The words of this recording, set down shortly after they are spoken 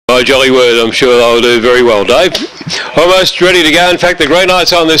my jolly word, I'm sure they'll do very well, Dave. Almost ready to go. In fact, the green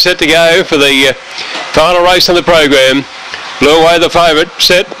light's on. They're set to go for the final race on the program. Blew away the favourite,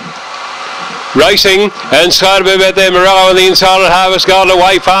 set. Racing and slow to move out there. Morello on the inside at Harvest Gold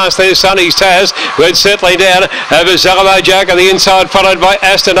away fast. There's Sonny's Taz, went settling down over Zalamo Jack on the inside, followed by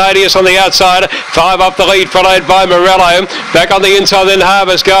Astonadius on the outside. 5 up the lead, followed by Morello. Back on the inside, then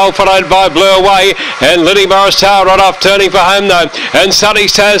Harvest Gold, followed by Blue Away. And Liddy Morris tail right off, turning for home though. And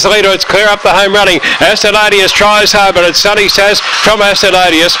Sonny's Taz the leader. It's clear up the home running. Astonadius tries hard, but it's Sonny's Taz from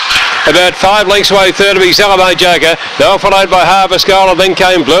Astonadius. About 5 lengths away, third to be Zalamo Joker. They were followed by Harvest Gold, and then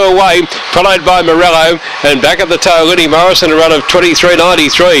came Blue Away, followed by Morello, and back at the toe Liddy Morris in a run of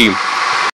 23.93.